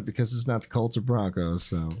worried about it because it's not the Colts or Broncos.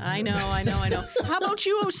 So I know. How about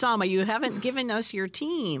you, Osama? You haven't given us your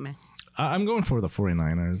team. I'm going for the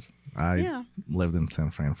 49ers. I lived in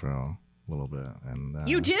San Fran for a little bit. And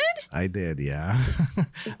you did? I did, yeah.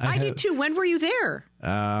 I did too. When were you there?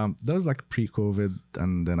 That was like pre-COVID,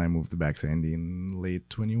 and then I moved back to Indy in late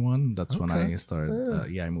 21. That's when I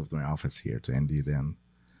started. I moved my office here to Indy then.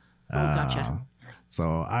 Gotcha.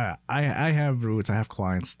 So I have roots. I have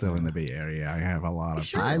clients still in the Bay Area. I have a lot of.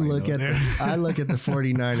 I look at the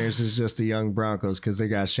 49ers as just the young Broncos because they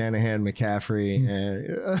got Shanahan, McCaffrey,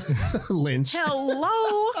 and Lynch.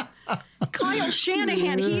 Hello, Kyle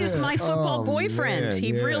Shanahan. He is my football boyfriend. Man,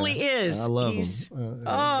 he really is. I love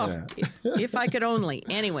him. If I could only.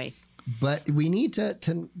 Anyway. But we need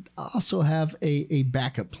to also have a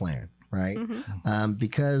backup plan, right?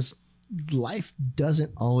 Because life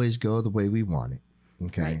doesn't always go the way we want it.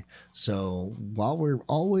 Okay. Right. So while we're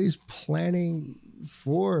always planning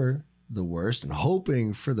for the worst and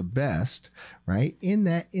hoping for the best, right? In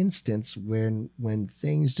that instance, when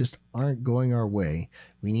things just aren't going our way,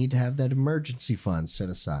 we need to have that emergency fund set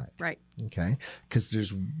aside. Right. Okay. Because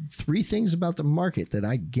there's 3 things about the market that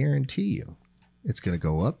I guarantee you it's going to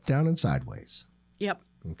go up, down, and sideways. Yep.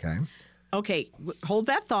 Okay. Okay, hold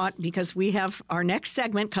that thought because we have our next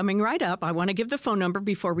segment coming right up. I want to give the phone number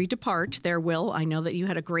before we depart there, Will. I know that you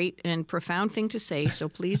had a great and profound thing to say, so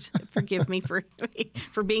please forgive me for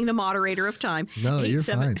being the moderator of time. No, you're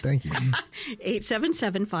fine. Thank you.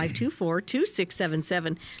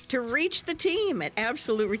 877-524-2677 to reach the team at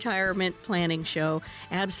Absolute Retirement Planning Show,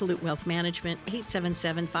 Absolute Wealth Management,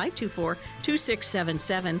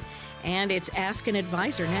 877-524-2677. And it's Ask an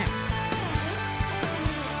Advisor next.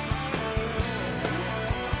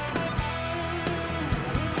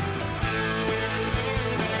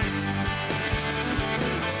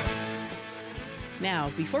 Now,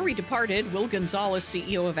 before we departed, Will Gonzalez,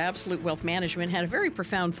 CEO of Absolute Wealth Management, had a very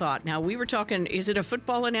profound thought. Now, we were talking, is it a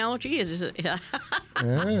football analogy? Is it? It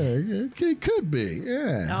could be,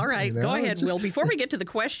 yeah. All right, go ahead, Will. Before we get to the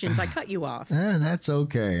questions, I cut you off. That's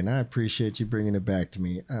okay, and I appreciate you bringing it back to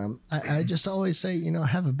me. I just always say,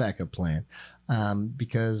 have a backup plan,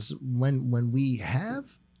 because when we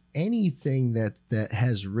have anything that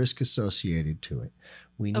has risk associated to it,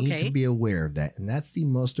 we need to be aware of that, and that's the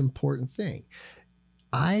most important thing.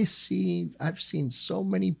 I've seen so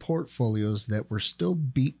many portfolios that were still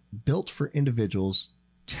built for individuals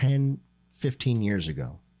 10, 15 years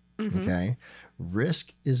ago. Mm-hmm. Okay.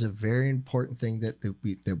 Risk is a very important thing that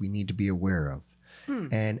we need to be aware of.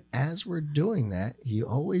 And as we're doing that, you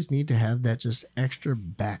always need to have that just extra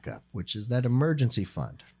backup, which is that emergency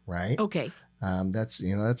fund, right? Okay.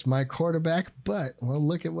 That's my quarterback, but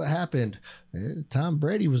look at what happened. Tom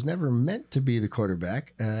Brady was never meant to be the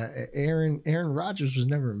quarterback. Aaron Rodgers was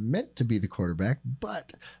never meant to be the quarterback,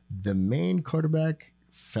 but the main quarterback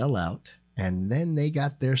fell out, and then they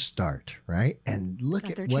got their start, right? And look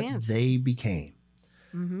at what they became.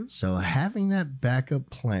 Mm-hmm. So having that backup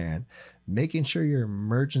plan, making sure your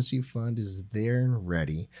emergency fund is there and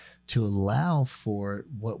ready to allow for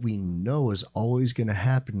what we know is always going to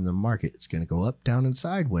happen in the market. It's going to go up, down, and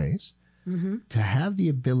sideways. Mm-hmm. To have the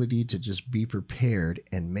ability to just be prepared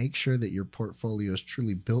and make sure that your portfolio is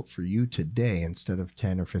truly built for you today instead of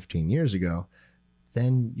 10 or 15 years ago,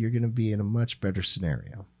 then you're going to be in a much better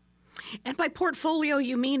scenario. And by portfolio,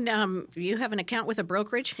 you mean you have an account with a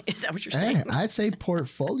brokerage? Is that what you're saying? I'd say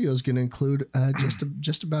portfolio is going to include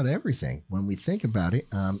just about everything. When we think about it,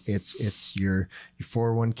 it's your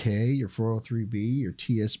 401k, your 403b, your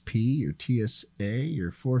TSP, your TSA,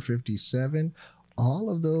 your 457, all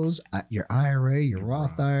of those, your IRA, your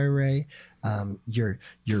Roth IRA, your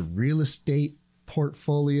real estate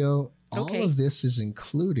portfolio. All of this is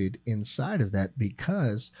included inside of that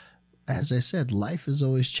because, as I said, life is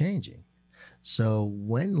always changing. So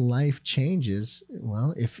when life changes,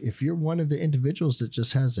 if you're one of the individuals that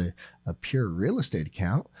just has a pure real estate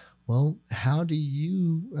account, how do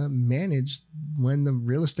you manage when the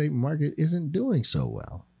real estate market isn't doing so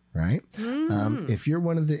well, right? If you're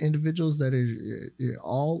one of the individuals that are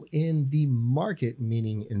all in the market,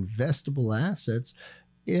 meaning investable assets,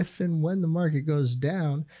 if and when the market goes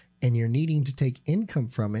down and you're needing to take income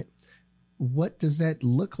from it, what does that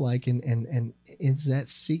look like? And is that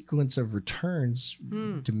sequence of returns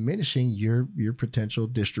diminishing your potential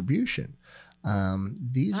distribution?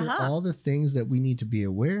 These are all the things that we need to be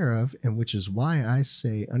aware of, and which is why I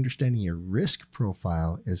say understanding your risk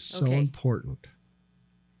profile is so important.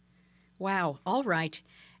 Wow. All right.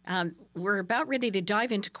 We're about ready to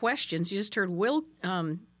dive into questions. You just heard Will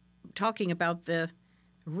talking about the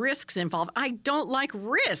risks involved. I don't like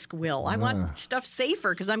risk, Will. I want stuff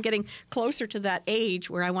safer because I'm getting closer to that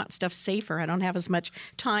age where I want stuff safer. I don't have as much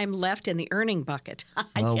time left in the earning bucket.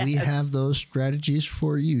 We have those strategies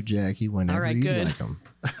for you, Jackie, whenever you like them.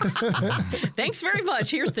 Thanks very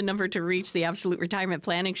much. Here's the number to reach the Absolute Retirement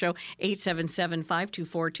Planning Show,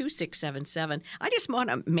 877-524-2677. I just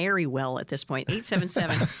want to marry Will at this point,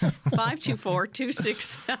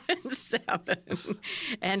 877-524-2677.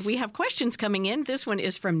 And we have questions coming in. This one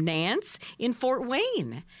is from Nance in Fort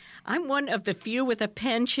Wayne. I'm one of the few with a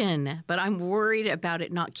pension, but I'm worried about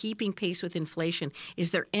it not keeping pace with inflation.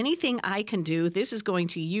 Is there anything I can do? This is going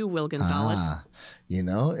to you, Will Gonzalez.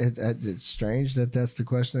 It's strange that that's the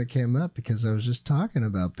question that came up because I was just talking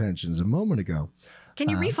about pensions a moment ago. Can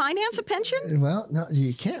you refinance a pension? Well, no,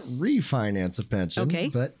 you can't refinance a pension.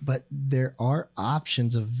 Okay. But there are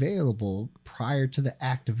options available prior to the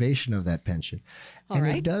activation of that pension.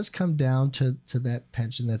 It does come down to that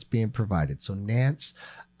pension that's being provided. So, Nance,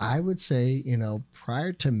 I would say,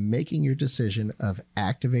 prior to making your decision of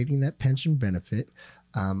activating that pension benefit,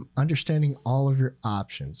 understanding all of your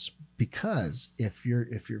options. Because if your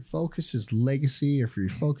focus is legacy, if your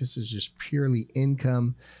focus is just purely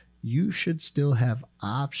income, you should still have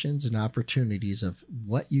options and opportunities of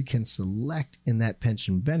what you can select in that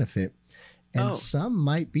pension benefit. And some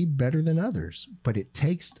might be better than others, but it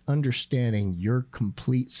takes understanding your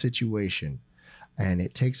complete situation, and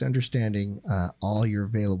it takes understanding all your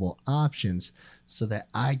available options so that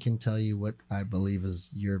I can tell you what I believe is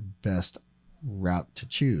your best route to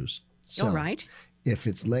choose. So All right. if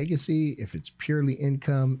it's legacy, if it's purely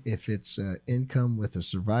income, if it's income with a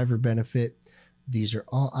survivor benefit, these are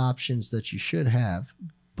all options that you should have.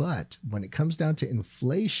 But when it comes down to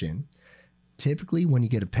inflation, typically when you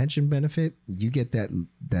get a pension benefit, you get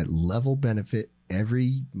that level benefit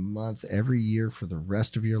every month, every year for the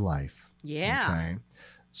rest of your life. Yeah. Okay.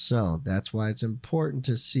 So that's why it's important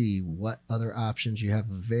to see what other options you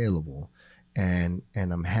have available. And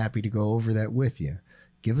I'm happy to go over that with you.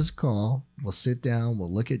 Give us a call. We'll sit down.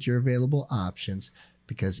 We'll look at your available options.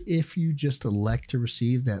 Because if you just elect to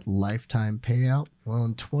receive that lifetime payout, well,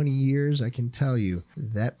 in 20 years, I can tell you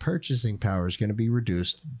that purchasing power is going to be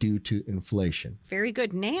reduced due to inflation. Very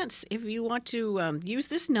good. Nance, if you want to use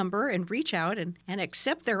this number and reach out and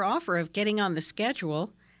accept their offer of getting on the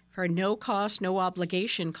schedule for a no cost, no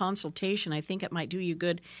obligation consultation, I think it might do you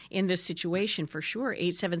good in this situation for sure.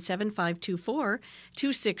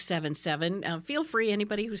 877-524-2677. Feel free,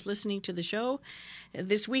 anybody who's listening to the show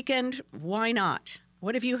this weekend, why not?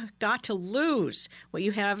 What have you got to lose? What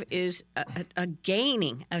you have is a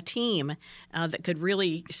gaining, a team that could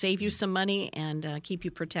really save you some money and keep you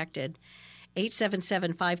protected.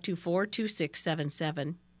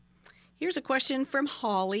 877-524-2677. Here's a question from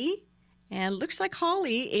Holly. And looks like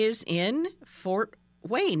Holly is in Fort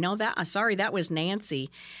Wayne. No, that was Nancy.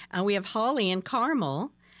 We have Holly in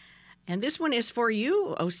Carmel. And this one is for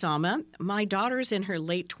you, Osama. My daughter's in her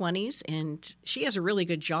late 20s, and she has a really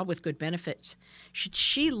good job with good benefits. Should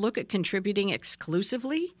she look at contributing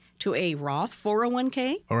exclusively to a Roth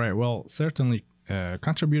 401k? All right. Well, certainly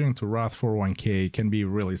contributing to Roth 401k can be a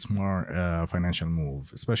really smart financial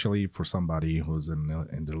move, especially for somebody who's in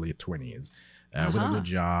their late 20s with a good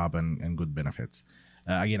job and good benefits.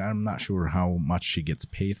 Again, I'm not sure how much she gets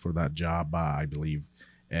paid for that job, but I believe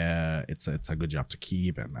it's a good job to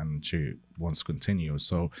keep, and she wants to continue.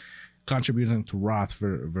 So contributing to Roth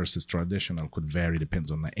versus traditional could vary,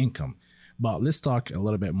 depends on the income. But let's talk a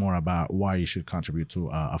little bit more about why you should contribute to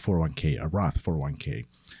a 401k, a Roth 401k.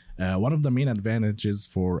 One of the main advantages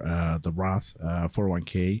for the Roth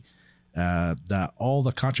 401k, that all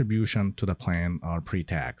the contribution to the plan are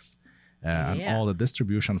pre-taxed, and all the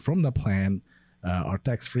distribution from the plan are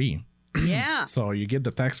tax-free. Yeah. So you get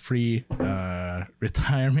the tax-free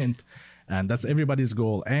retirement, and that's everybody's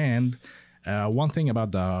goal. And one thing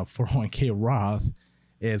about the 401k Roth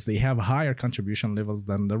is they have higher contribution levels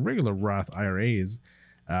than the regular Roth IRAs.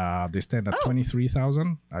 They stand at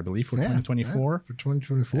 $23,000, I believe, for 2024. For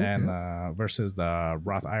 2024. And versus the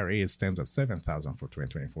Roth IRA, it stands at $7,000 for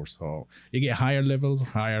 2024. So you get higher levels,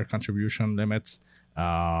 higher contribution limits.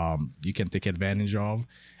 You can take advantage of.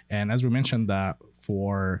 And as we mentioned, that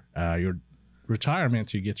for your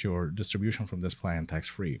retirement, you get your distribution from this plan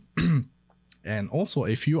tax-free. And also,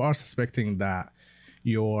 if you are suspecting that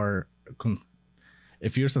you're going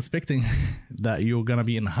to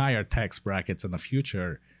be in higher tax brackets in the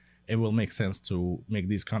future, it will make sense to make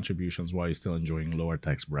these contributions while you're still enjoying lower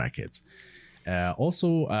tax brackets.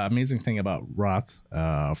 Also, amazing thing about Roth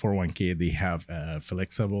 401k, they have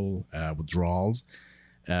flexible withdrawals,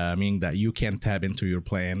 meaning that you can tap into your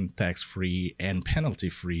plan tax-free and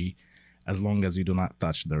penalty-free as long as you do not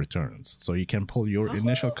touch the returns. So you can pull your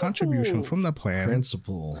initial contribution from the plan,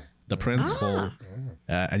 the principal,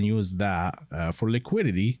 and use that for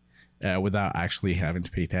liquidity without actually having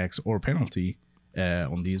to pay tax or penalty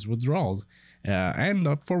on these withdrawals. And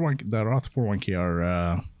the Roth 401k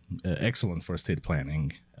are excellent for estate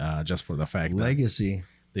planning, just for the fact Legacy. that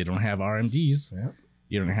they don't have RMDs. Yep.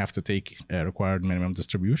 You don't have to take required minimum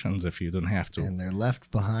distributions if you don't have to. And they're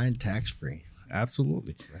left behind tax-free.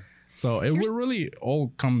 Absolutely. So it will really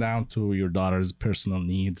all come down to your daughter's personal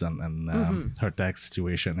needs and her tax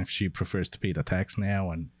situation. If she prefers to pay the tax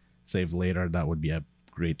now and save later, that would be a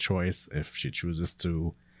great choice. If she chooses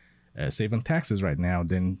to save on taxes right now,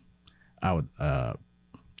 then I would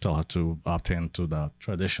tell her to opt in to the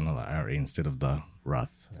traditional IRA instead of the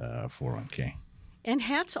Roth 401k. And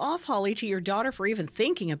hats off, Holly, to your daughter for even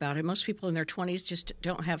thinking about it. Most people in their 20s just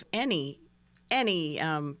don't have any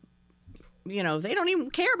they don't even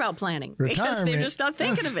care about planning because Retirement. they're just not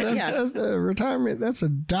thinking of it. That's retirement. That's a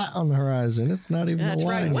dot on the horizon. It's not even That's a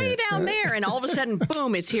line right. Way yet. down there. And all of a sudden,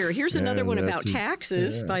 boom, it's here. Here's another one about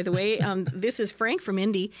taxes, by the way. This is Frank from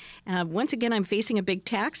Indy. Once again, I'm facing a big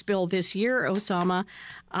tax bill this year, Osama.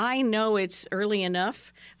 I know it's early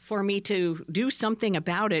enough for me to do something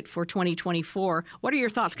about it for 2024. What are your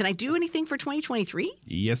thoughts? Can I do anything for 2023?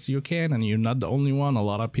 Yes, you can, and you're not the only one. A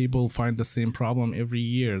lot of people find the same problem every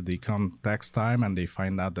year. They come tax time and they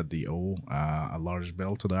find out that they owe a large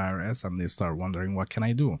bill to the IRS, and they start wondering, what can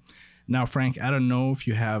I do? Now, Frank, I don't know if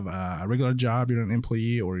you have a regular job, you're an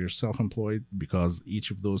employee, or you're self-employed, because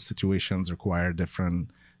each of those situations require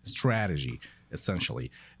different strategy. Essentially,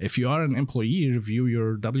 if you are an employee, review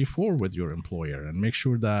your W-4 with your employer and make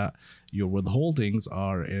sure that your withholdings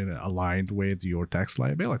are aligned with your tax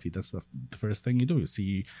liability. That's the first thing you do. You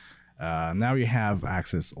see, now you have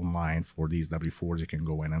access online for these W-4s. You can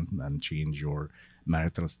go in and change your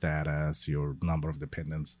marital status, your number of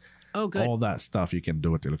dependents. Oh, good. All that stuff, you can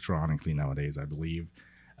do it electronically nowadays, I believe.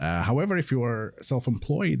 However, if you are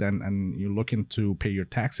self-employed and you're looking to pay your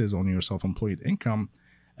taxes on your self-employed income,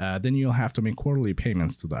 then you'll have to make quarterly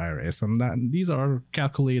payments to the IRS. And these are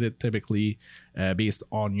calculated typically based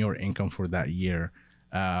on your income for that year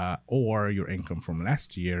or your income from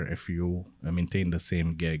last year. If you maintain the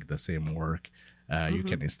same gig, the same work, you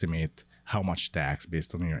can estimate how much tax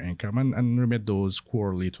based on your income and remit those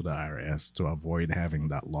quarterly to the IRS to avoid having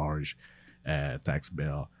that large tax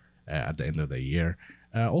bill at the end of the year.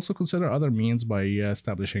 Also consider other means by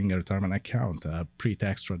establishing a retirement account. A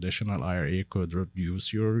pre-tax traditional IRA could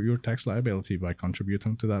reduce your tax liability by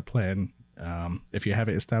contributing to that plan. If you have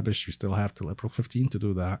it established, you still have till April 15 to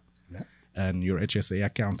do that. Yeah. And your HSA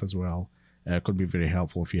account as well could be very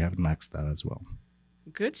helpful if you haven't maxed that as well.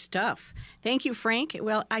 Good stuff. Thank you, Frank.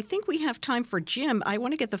 Well, I think we have time for Jim. I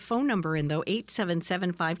want to get the phone number in, though,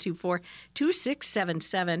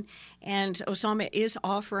 877-524-2677. And Osama is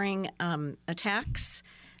offering a tax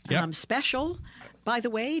special. By the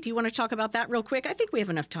way, do you want to talk about that real quick? I think we have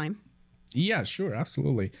enough time. Yeah, sure.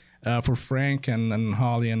 Absolutely. For Frank and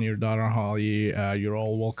Holly and your daughter Holly, you're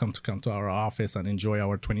all welcome to come to our office and enjoy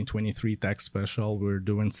our 2023 tax special. We're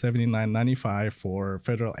doing $79.95 for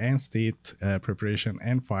federal and state preparation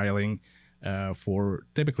and filing for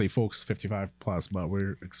typically folks 55 plus, but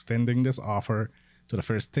we're extending this offer to the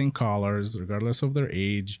first 10 callers, regardless of their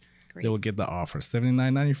age. Great. They will get the offer.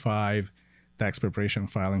 $79.95 tax preparation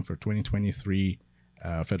filing for 2023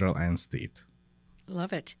 federal and state.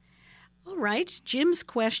 Love it. All right, Jim's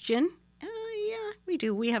question. Yeah, we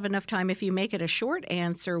do. We have enough time if you make it a short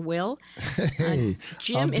answer, Will. Hey,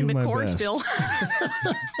 Jim in McCordsville.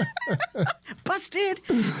 Busted.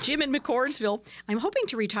 Jim in McCordsville. I'm hoping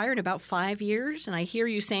to retire in about 5 years, and I hear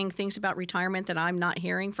you saying things about retirement that I'm not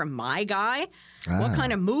hearing from my guy. What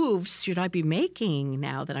kind of moves should I be making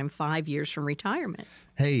now that I'm 5 years from retirement?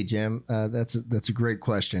 Hey, Jim, that's a great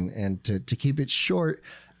question. And to keep it short,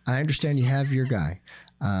 I understand you have your guy.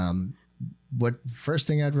 What first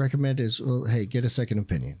thing I'd recommend is, well, hey, get a second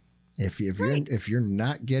opinion. If you're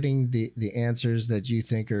not getting the answers that you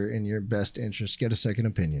think are in your best interest, get a second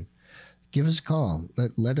opinion. Give us a call.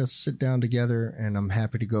 Let us sit down together, and I'm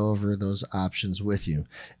happy to go over those options with you.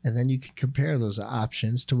 And then you can compare those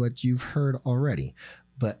options to what you've heard already.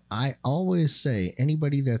 But I always say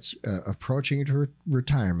anybody that's approaching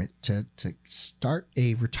retirement to start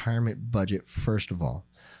a retirement budget first of all.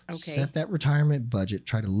 Okay. Set that retirement budget.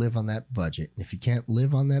 Try to live on that budget. And if you can't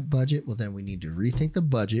live on that budget, well, then we need to rethink the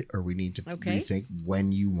budget, or we need to rethink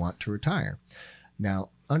when you want to retire. Now,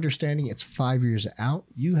 understanding it's 5 years out,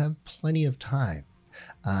 you have plenty of time.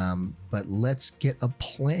 But let's get a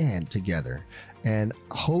plan together. And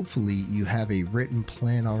hopefully you have a written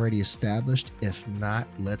plan already established. If not,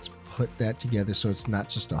 let's put that together so it's not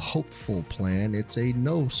just a hopeful plan, it's a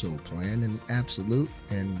no-so plan, an absolute,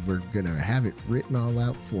 and we're going to have it written all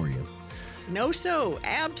out for you. No-so,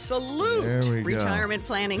 absolute retirement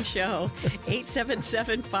planning show.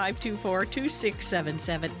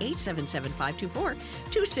 877-524-2677,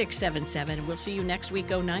 877-524-2677. We'll see you next week,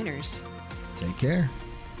 Go Niners. Take care.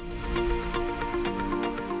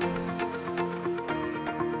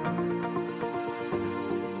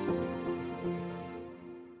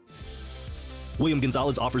 William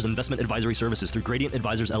Gonzalez offers investment advisory services through Gradient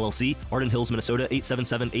Advisors LLC, Arden Hills, Minnesota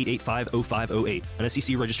 877-885-0508, an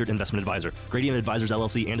SEC registered investment advisor. Gradient Advisors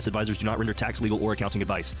LLC and its advisors do not render tax, legal, or accounting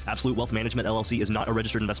advice. Absolute Wealth Management LLC is not a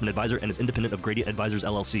registered investment advisor and is independent of Gradient Advisors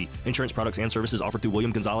LLC. Insurance products and services offered through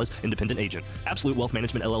William Gonzalez, independent agent. Absolute Wealth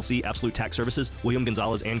Management LLC, Absolute Tax Services, William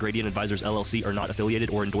Gonzalez, and Gradient Advisors LLC are not affiliated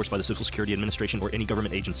or endorsed by the Social Security Administration or any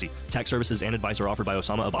government agency. Tax services and advice are offered by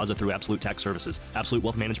Osama Abaza through Absolute Tax Services. Absolute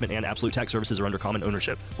Wealth Management and Absolute Tax Services are under common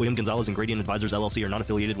ownership. William Gonzalez and Gradient Advisors LLC are not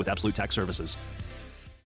affiliated with Absolute Tax Services.